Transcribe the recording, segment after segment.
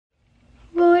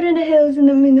in the hills and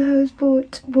I'm in the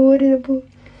houseboat. Bored in a boat.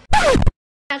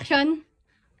 Action.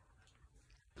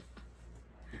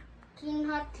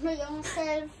 Kinhat mo yung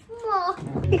self mo.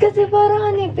 Kasi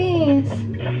parang nipis.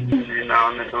 Hindi na ako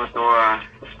natutuwa.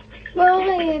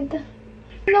 Bakit?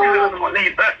 Hindi na ako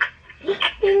malita.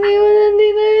 Hindi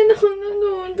na rin ako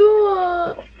natutuwa.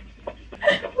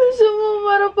 Gusto mo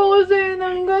marap ako sa'yo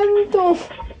ng ganito.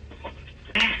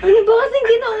 Ano ba kasing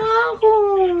ginawa ko?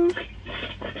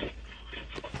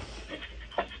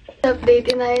 Update,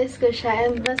 inayos ko siya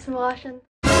and mas mukha siyang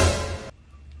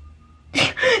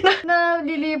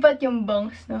nalilipat yung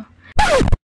bangs, no?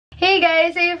 Hey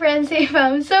guys! Hey friends! Hey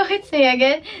fam! So, it's me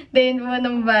again, Dayin mo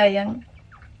ng bayan.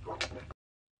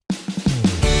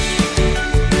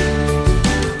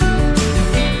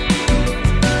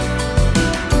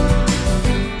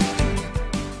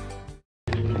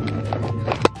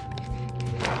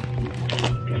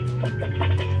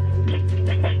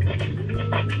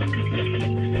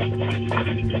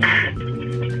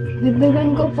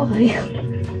 Dagdagan ko pa kayo.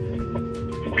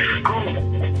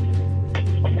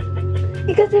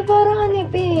 Kasi parang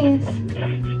nipis.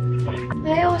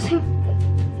 Ayaw kasi.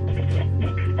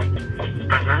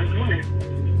 Tagal mo eh.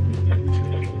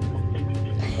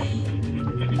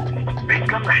 Wait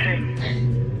lang kasi.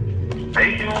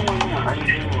 Ayusin mo muna.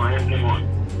 Ayusin mo.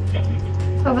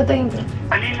 Papatayin ko.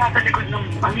 Ano yung nasa likod ng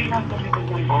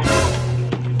buhok?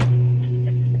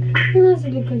 Ano nasa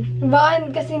likod? Baka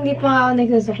kasi hindi pa ako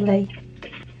nagsusuklay.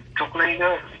 Suklay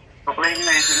ka. Suklay na.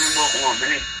 Ayusin mo yung buhok mo.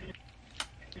 Bilis.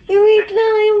 Wait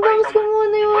lang. Yung bangs ko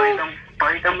muna yung...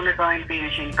 Pakita mo na sa akin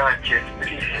finishing touches.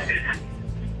 Bilis.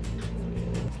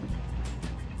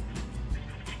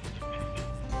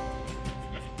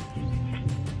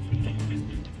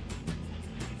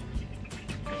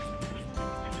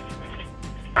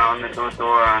 Ako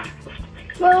natutuwa.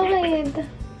 Bakit?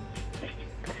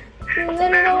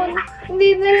 Hindi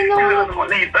na rin ako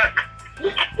malita.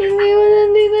 Hindi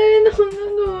na rin ako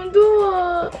natutuwa.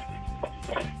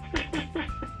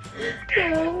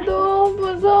 Natutuwa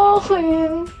pa sa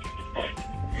akin.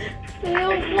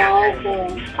 Ayok na ako.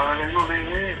 Pangalan mo,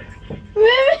 Bebe.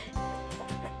 Bebe!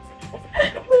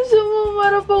 Gusto mo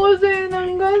marap ako sa'yo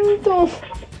ng ganito.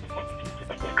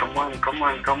 Come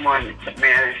on.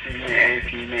 May I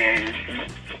see.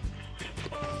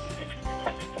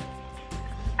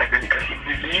 Tagal kasi,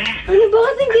 Bebe. Ano ba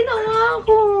kasing ginawa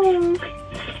ko?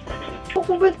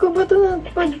 Ba't ko ba ito na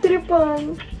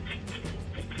pagtripan?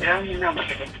 Yan yun na,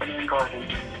 matagal pa rin ko rin.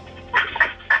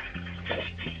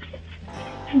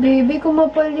 Baby,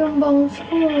 kumapal yung bangs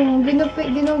ko.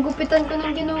 Ginugupitan ko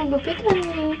ng ginugupitan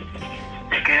eh.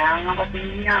 Kaya nga kasi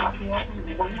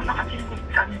ibang mo na kasi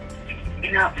gupitan.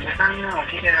 Inabasan na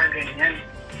kasi kaya ganyan.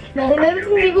 Dahil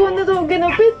hindi ko na ito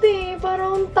ginupit eh.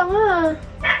 Parang tanga.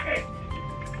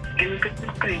 Ginupit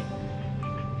mo ka eh.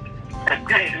 At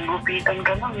guys, gupitan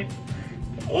ka lang eh.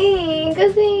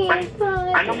 Kasi...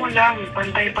 Ano mo lang,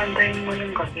 pantay-pantayin mo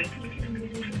lang kasi.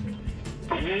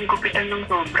 Huwag mong gupitan ng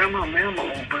sobra, mamaya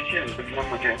maubos yan.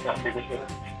 Biglang magsasabi ko sila.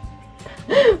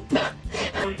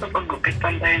 Sa paggupit,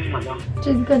 pantayin mo lang.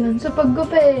 Chid ka nun sa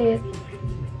paggupit.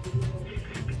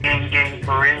 Gang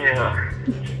for real.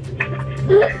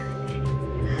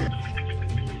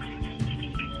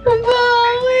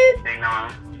 Bakit? Tingnan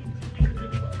mo.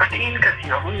 Patingin kasi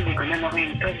ako, hindi ko na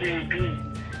nakita, baby.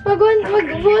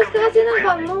 Magbukas ka kasi ng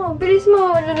cam mo. Bilis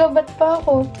mo, lalabat pa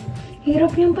ako.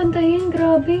 Hirap yung pantayin,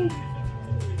 grabe.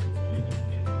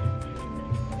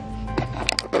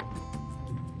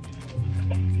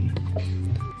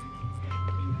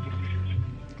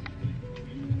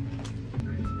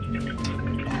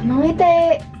 Tamang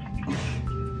ngiti.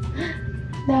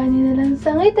 Dani na lang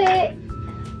sa ngiti.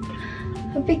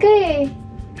 Happy ka eh.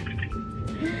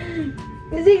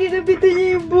 Kasi ginapitan niya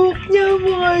yung buhok niya,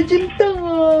 mga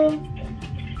tanga.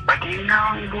 Patingin na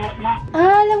ako yung buhok mo.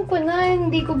 Alam ko na,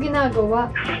 hindi ko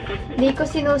ginagawa. Hindi ko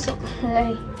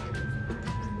sinusuklay.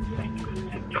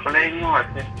 Sukulayin mo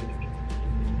kasi.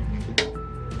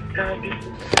 Sabi.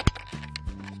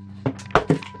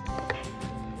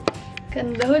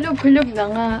 Ganda, hulog-hulog na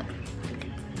nga.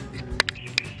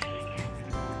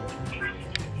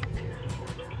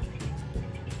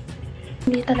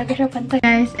 Hindi talaga siya pantay.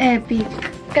 Guys, epic.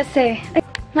 Kasi,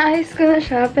 naayos ko na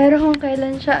siya, pero kung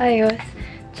kailan siya ayos,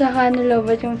 tsaka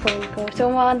nalobat yung phone ko. So,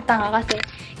 mukhang tanga kasi,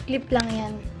 clip lang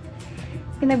yan.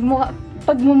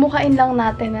 Pagmumukain lang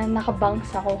natin na nakabangs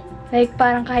ako. Like,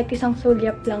 parang kahit isang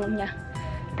sulyap lang niya.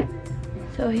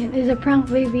 So, yun is a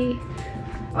prank, baby.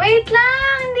 Wait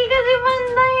lang! Hindi kasi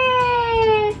pantay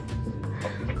eh!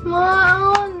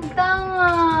 Maon,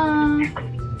 tanga!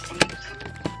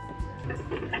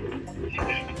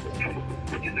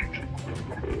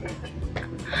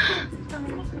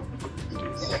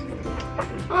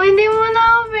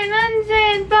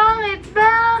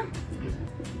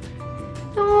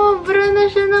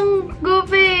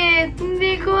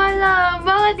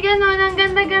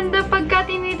 ganda-ganda pagka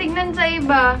tinitignan sa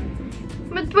iba.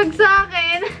 Ba't pag sa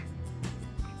akin?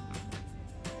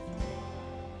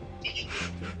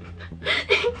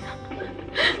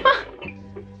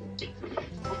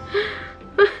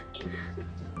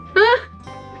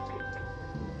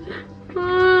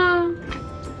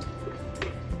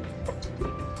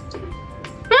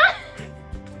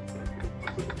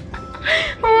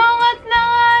 Umangat na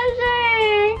nga siya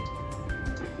eh.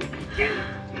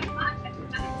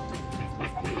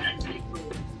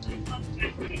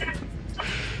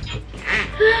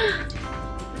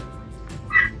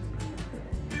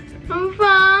 Ang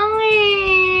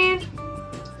pangit.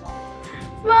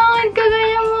 Bakit ka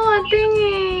ganyan mga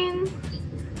tingin?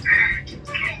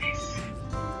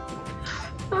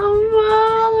 Ang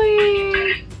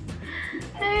pangit.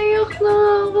 Ayok na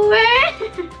ako eh.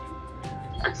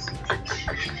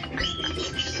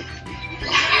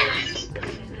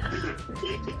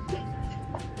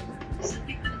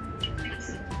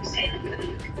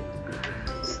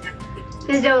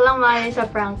 Si Joe lang mali sa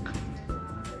prank.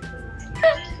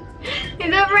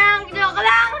 It's a prank! Joke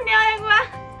lang! Hindi ako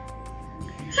nag-bangs!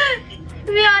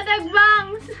 Hindi ako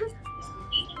nag-bangs!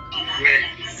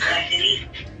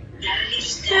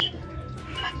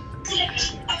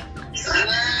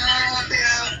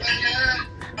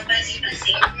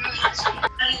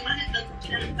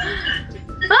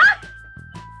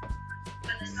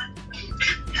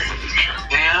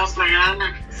 Kaya pa yan.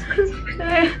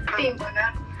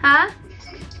 Ha?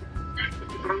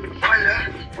 Wala.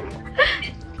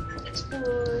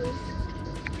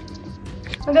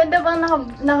 Maganda bang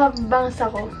nakabangs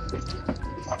ako?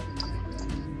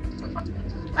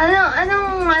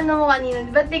 Ano mo kanina?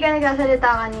 Ba't di ka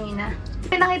nagsasalita kanina?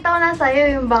 Nakita ko na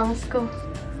sa'yo yung bangs ko.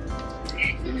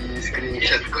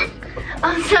 Screenshot ko.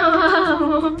 Ang sama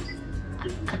mo.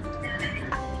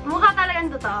 Mukha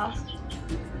talagang totoo.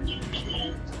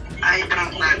 Ay,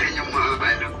 prank natin yung mga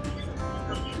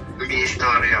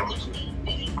mag-i-story ako.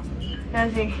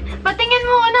 Sige. Patingin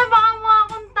mo na, baka mukha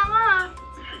akong tanga.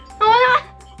 Wala.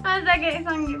 Sige,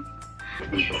 isang gift.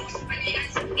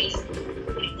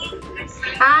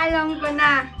 Alam ko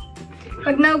na.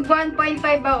 Pag nag 1.5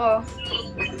 ako,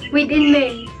 within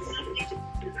May,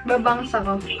 babangs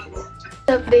ako.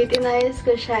 Update, inayos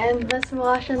ko siya. And mas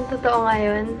mukha siyang totoo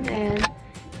ngayon. Ayan.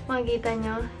 Makikita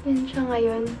nyo. Yan siya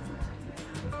ngayon.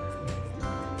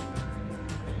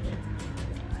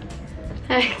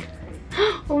 Ay.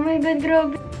 Oh my God,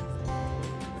 grabe.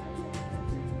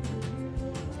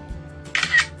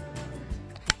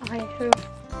 Okay, so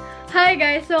hi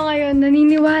guys! So ngayon,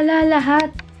 naniniwala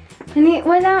lahat.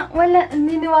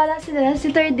 Naniniwala sila.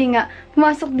 Si Thirdy nga,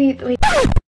 pumasok dito. Wait.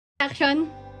 Action.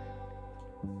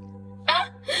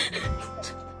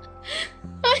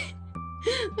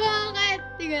 Bakit?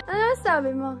 Tiga. Ano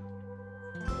sabi mo?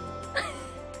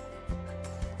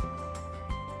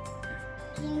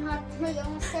 Kinhat mo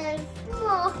yung self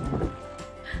mo.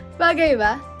 Bagay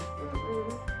ba?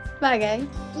 Bagay?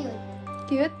 Cute.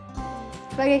 Cute?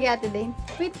 Bagay kay Ate Dane?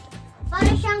 Wait.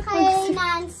 Para siyang kay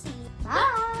Nancy.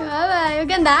 Bye! Bye-bye.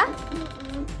 Maganda?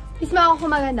 Kiss mo ako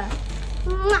kung maganda.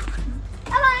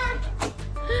 Bye-bye!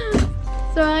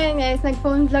 So ngayon guys,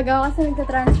 nag-phone vlog ako kasi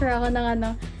nagka-transfer ako ng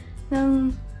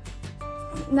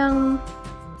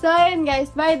So ayun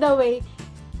guys, by the way,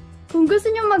 kung gusto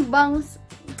nyo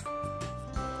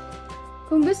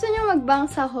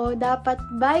mag-bangs ako, dapat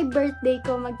by birthday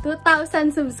ko, mag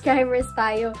 2,000 subscribers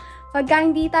tayo. Pagka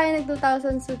hindi tayo nag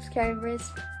 2,000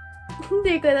 subscribers,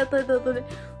 hindi ko natutuloy.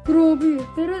 Grabe.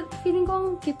 Pero feeling ko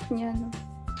ang cute niya, no?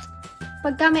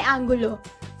 Pagka may angulo.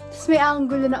 Tapos may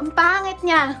angulo na, ang pangit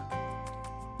niya!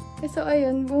 So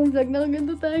ayun, buong vlog,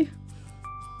 nakaganda tayo.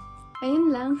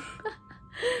 Ayun lang.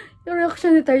 Yung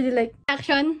reaction ni Thirdy, like,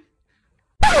 action!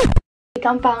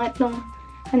 Ang pangit nung,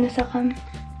 sa cam.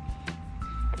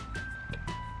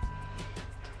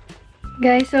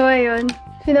 Guys, so ayun.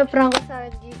 Pinaprank ko sa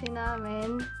GC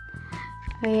namin.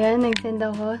 Ayan, nag-send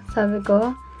ako. Sabi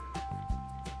ko,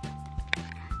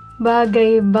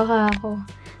 bagay baka ako.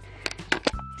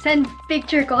 Send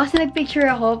picture ko. Kasi nag-picture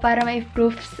ako para may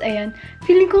proofs. Ayan.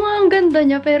 Feeling ko nga ang ganda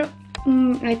niya, pero,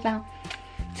 wait lang.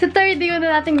 Sa Thirdy ko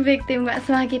na nating victim. As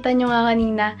makikita nyo nga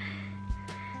kanina.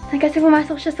 Kasi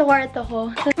pumasok siya sa kwarto ko.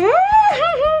 So,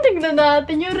 tignan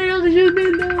natin yung reaction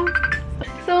nila.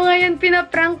 So, ngayon,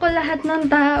 pinaprank ko lahat ng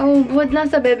tao. Bukod lang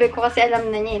sa bebe ko kasi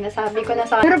alam na niya eh. Nasabi ko na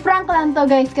sa... Pero prank lang to,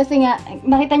 guys. Kasi nga,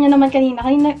 nakita niyo naman kanina.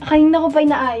 Kanina ko pa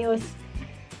inaayos.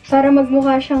 Para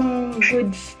magmukha siyang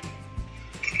goods.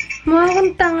 Mukha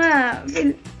kang tanga.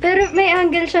 Pero may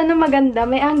angle siya na maganda.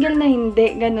 May angle na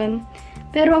hindi. Ganon.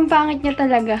 Pero ang pangit niya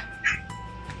talaga.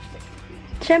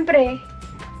 Siyempre,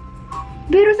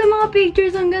 Pero sa mga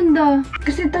pictures, ang ganda.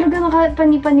 Kasi talaga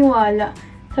nakapani-paniwala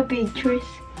sa pictures.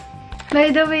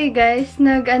 By the way, guys,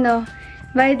 nag-post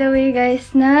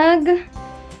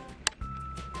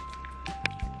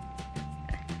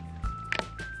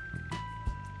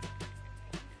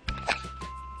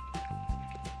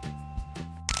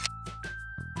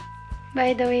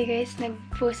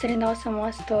rin ako sa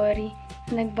mga story.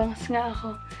 Nag-bangs nga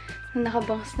ako.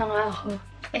 Nakabangs na nga ako.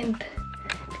 And,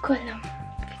 hindi ko alam.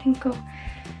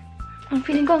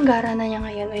 Feeling ko ang gara na niya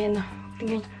ngayon. Ayan o.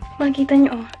 Tingnan. Makikita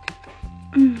niyo o.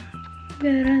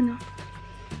 Gara no.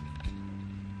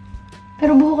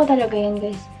 Pero buho ko talaga yan,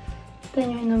 guys. Ito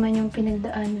nyo naman yung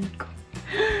pinagdaanan ko.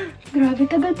 Grabe,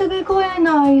 tagal-tagal ko kaya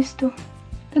naayos to.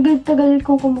 Tagal-tagal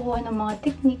ko kumukuha ng mga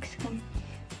techniques.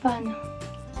 Paano?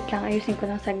 Lang, ayusin ko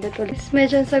lang saglit ulit.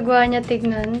 Medyo sagwa niya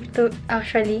tignan.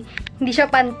 Actually, hindi siya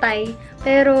pantay.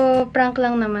 Pero prank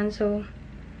lang naman, so...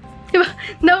 Diba?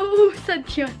 Nauusad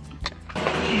yun.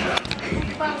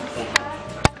 Parang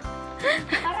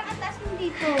atas mo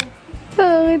dito.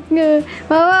 Bakit nga?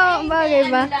 Mama,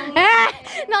 bagay ba?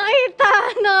 Nakita!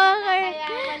 Ano ba yan?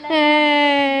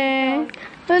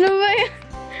 Ano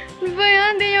ba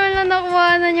yan? Hindi niyo lang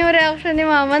nakuha na yung reaction ni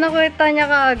Mama. Nakita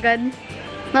niya kaagad.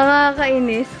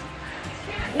 Nakakainis.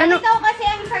 Nakita ko kasi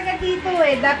ang saga dito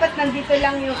eh. Dapat nandito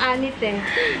lang yung anit eh.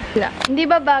 Hindi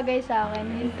ba bagay sa akin?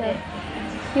 Hindi.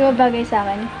 Hindi ba bagay sa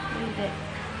akin? Hindi.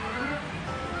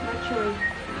 Not sure.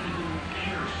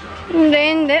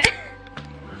 Hindi.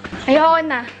 Ayoko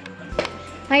na.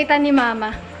 Nakita ni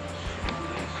Mama.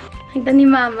 Nakita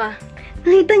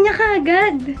niya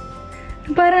kaagad.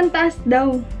 Parang taas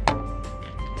daw.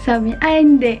 Sabi niya,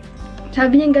 hindi.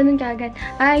 Sabi niya ganun kaagad.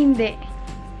 Hindi.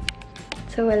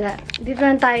 So, wala. Dito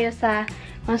lang tayo sa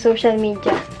mga social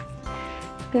media.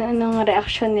 Kung anong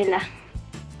reaction nila.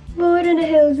 What in the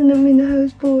hell's in the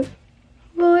houseboat?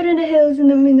 What in the hell's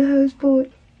in the houseboat?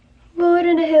 What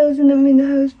in the hell's in the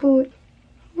houseboat?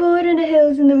 What in the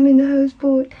hell's in the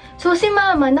houseboat? So, si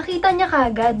Mama, nakita niya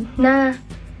kagad na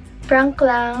prank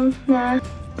lang na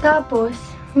tapos,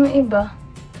 yung iba,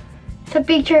 sa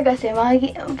picture kasi,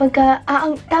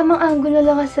 tamang angulo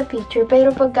lang kasi sa picture,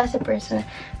 pero pagka sa personal,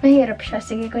 mahirap siya.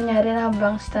 Sige, kunyari,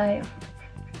 nakabangs tayo.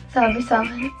 Sabi sa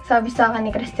akin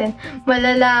ni Kristen,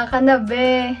 malala ka na,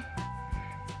 be.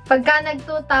 Pagka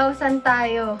nag-2,000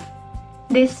 tayo,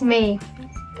 this May.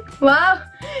 Wow!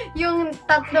 Yung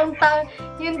tatlong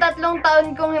taon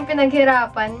kong yung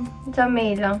pinaghirapan sa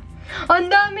May lang. Ang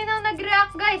dami nang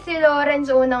nag-react, guys. Si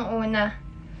Lawrence unang-una.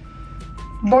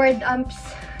 Board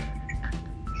amps.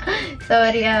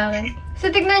 Sorry, akin. So,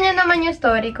 tignan niyo naman yung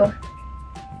story ko.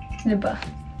 Diba?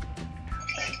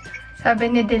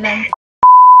 Sabi ni Dylan,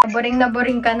 boring na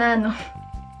boring ka na, no?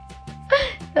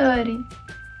 Sorry.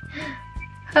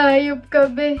 Hayop ka,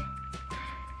 be.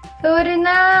 Sorry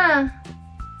na.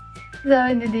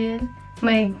 Sabi ni Dylan,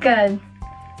 my God.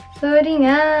 Sorry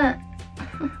nga.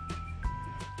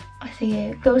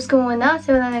 Sige, close ko muna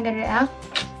kasi wala nag-react.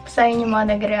 Pasahin yung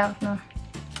mga nag-react, no?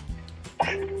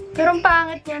 Pero ang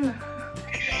pangit niya, no?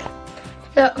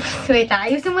 So, wait lang.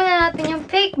 Ayusin muna natin yung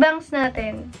fake bangs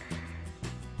natin.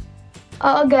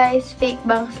 Oo, guys. Fake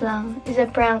bangs lang. Is a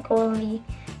prank only.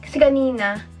 Kasi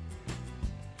kanina,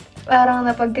 parang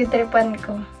napagtitripan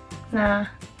ko na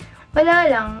wala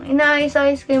lang.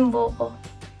 Inaayos-ayos ko yung buko.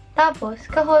 Tapos,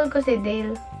 ka-haul ko si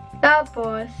Dale.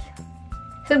 Tapos,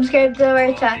 subscribe to our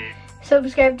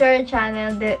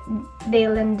channel,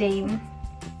 Dale and Dane.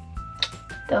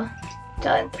 Ito.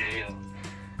 Tsaka ito.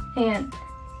 Ayan.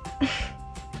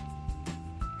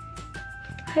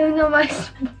 Ayaw na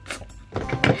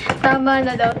Tama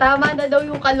na daw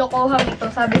yung kalokohan ito.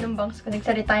 Sabi ng bangs ko.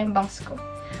 Nagsalita yung bangs ko.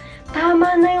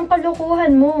 Tama na yung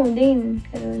kalokohan mo, Dane.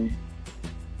 Ganun.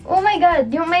 Oh my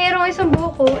God. Yung mayroong isang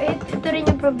buko, ito rin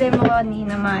yung problema ko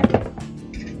kanina, Mari.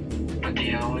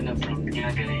 Pati ako na-prove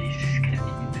niya, guys.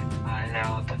 Kanina. Mahala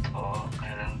ko totoo.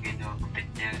 Parang ginugupit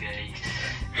niya, guys.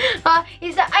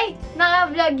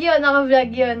 Naka-vlog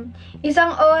yun.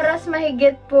 Isang oras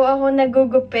mahigit po ako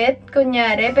nagugupit,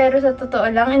 kunyari. Pero sa totoo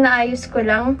lang, inaayos ko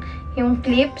lang yung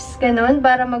clips, ganun,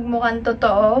 para magmukhang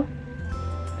totoo.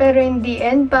 Pero in the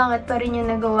end, pangit pa rin yung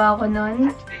nagawa ko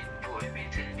nun.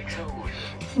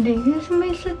 Hindi,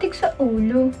 may satik sa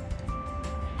ulo.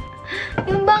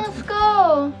 Yung bangs ko!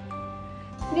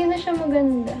 Hindi na siya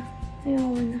maganda.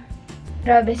 Ayoko na.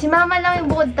 Grabe, si Mama lang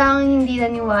yung bukod tanging hindi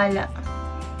naniwala.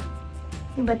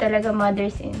 Iba talaga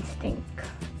mother's instinct.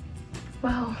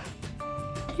 Wow.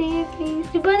 3 things.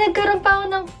 Diba nagkaroon pa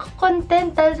ako ng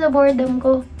content dahil sa boredom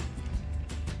ko?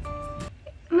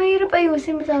 Mahirap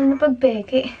ayusin mo sa akin na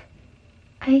pagpeke.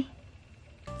 Ay.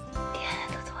 Hindi na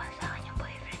natutuwa sa akin yung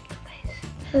boyfriend ko, guys.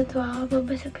 Natuwa ka ba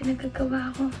ba sa pinagkagawa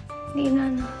ko? Hindi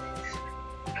na, no?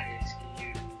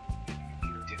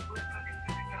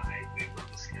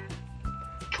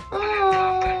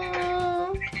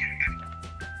 Aww.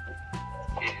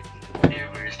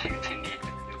 Ever since hindi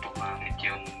talaga pumangit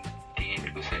yung tingin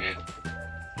ko sa'yo.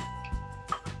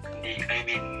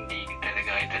 Hindi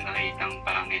talaga kita nakitang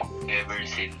pangit. Ever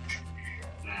since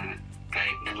na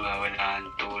kahit nawawala ang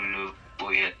tulog,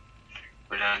 puyat,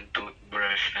 wala ang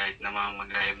toothbrush, kahit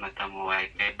namamagay yung mata mo,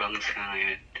 kahit may bangs ka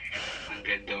ngayon, ang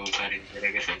ganda mo pa rin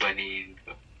talaga sa banihin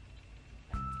ko.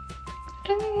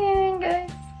 Rinig niyo yun,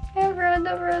 guys. Proud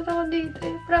ako dito.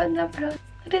 Proud na proud.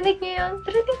 Rinig niyo yun?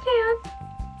 Rinig niyo yun?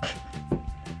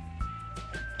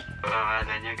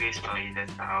 Pakakala niya guys, pakilan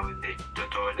na ako.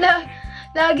 Totoo lang.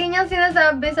 Lagi niyang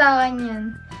sinasabi sa akin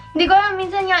yan. Hindi ko alam,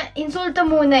 minsan nga, insulto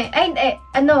muna eh. Ay,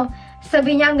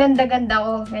 sabi niya, ang ganda-ganda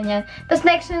ko, ganyan. Tapos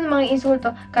next yun, mga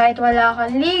insulto, kahit wala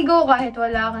kang ligo, kahit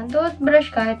wala kang toothbrush,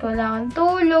 kahit wala kang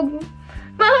tulog.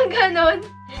 Mga ganon.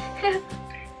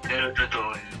 Pero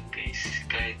totoo lang guys,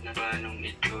 kahit na ba anong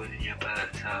itsura niya para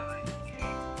sa akin,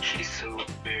 she's so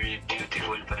very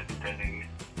beautiful pa rin talaga.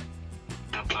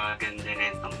 Napakaganda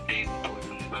rin ang tempo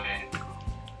ng bayan ko.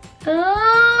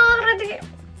 Radig.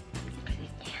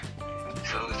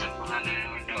 So, sa mga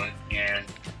nanonood ngayon,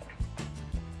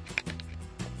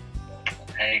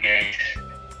 hi guys,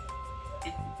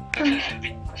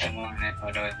 sasabihin ko sa mga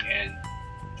nanonood ngayon,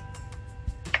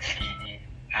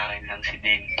 akin lang si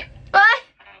Ding. What?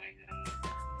 Akin lang.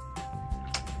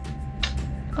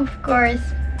 Of course.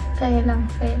 Sa'yo lang.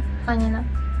 Kanya lang.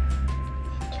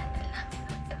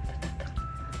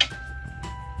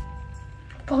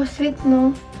 Pako-sweet,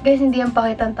 no? Guys, hindi yan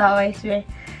pakitang tao, I swear.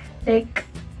 Like,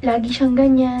 lagi siyang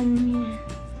ganyan.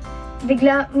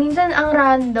 Bigla, minsan ang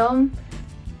random,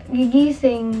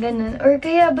 gigising, ganun. Or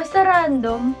kaya, basta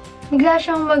random, bigla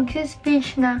siyang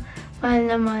mag-speech na mahal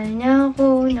na mahal niya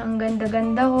ako, na ang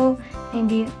ganda-ganda ko, na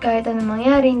hindi, kahit anong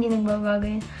mangyari, hindi nagbabago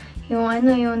yun.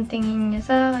 Yung tingin niya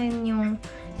sa akin, yung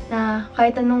na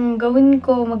kahit anong gawin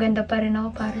ko, maganda pa rin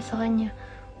ako para sa kanya.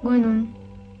 Ganun.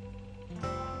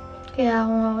 Kaya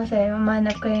kung ako sa'yo,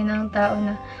 mamanap kayo ng tao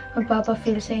na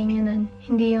magpapa-feel sa inyo nun.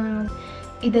 Hindi yung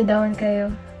ida-down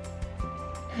kayo.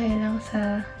 Dahil lang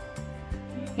sa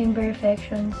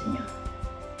imperfections niyo.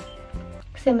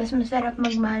 Kasi mas masarap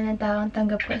magmahal ng taong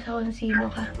tanggap ka sa kung sino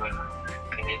ka.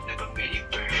 Kahit na bang may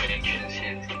imperfections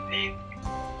yan, hindi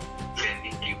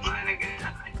mahalaga sa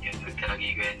kanya. Lagi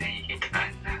ko yan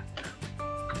nakikitaan na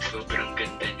sobrang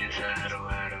ganda niya sa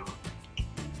araw-araw.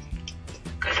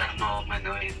 Kasama ko man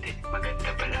o hindi,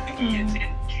 maganda pala yan din.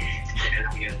 Siya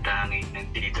lang yung tanging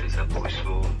nandito sa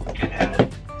puso.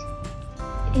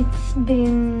 It's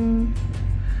been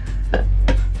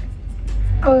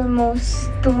almost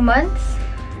 2 months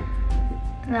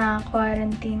na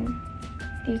quarantine.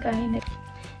 Di kaya na.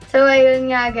 So, ayun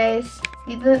nga guys.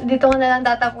 Dito ko na lang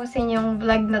tatapusin yung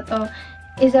vlog na to.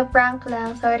 Is a prank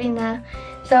lang. Sorry na.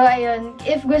 So, ayun.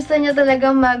 If gusto nyo talaga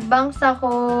mag-bangs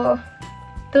ako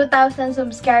 2,000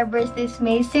 subscribers this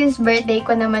May. Since birthday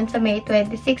ko naman sa May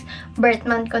 26, birth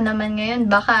month ko naman ngayon.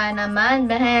 Baka naman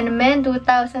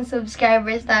 2,000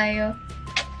 subscribers tayo.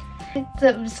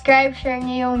 Subscribe, share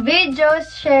nyo yung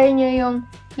videos, share nyo yung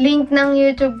link ng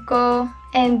YouTube ko.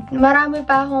 And marami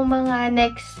pa akong mga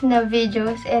next na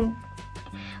videos. And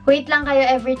wait lang kayo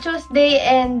every Tuesday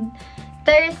and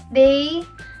Thursday,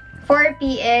 4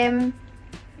 PM.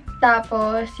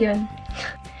 Tapos, yun.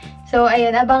 So,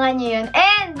 ayun, abangan nyo yun.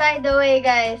 And, by the way,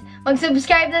 guys,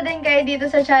 mag-subscribe na din kayo dito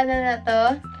sa channel na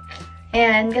to.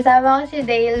 Ayan, kasama ko si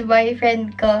Dale,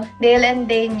 boyfriend ko. Dale and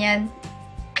Dane yan.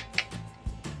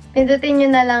 Pindutin nyo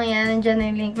na lang yan. Nandiyan na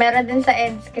yung link. Meron din sa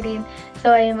end screen.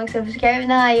 So, ayun, mag-subscribe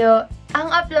na kayo.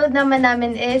 Ang upload naman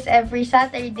namin is every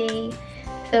Saturday.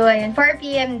 So, ayun, 4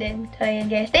 PM din. So,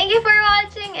 ayun, guys. Thank you for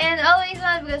watching and always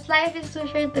love because life is too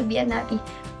short to be unhappy.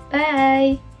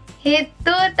 Bye! Hit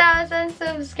 2,000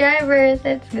 subscribers.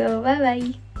 Let's go.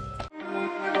 Bye-bye.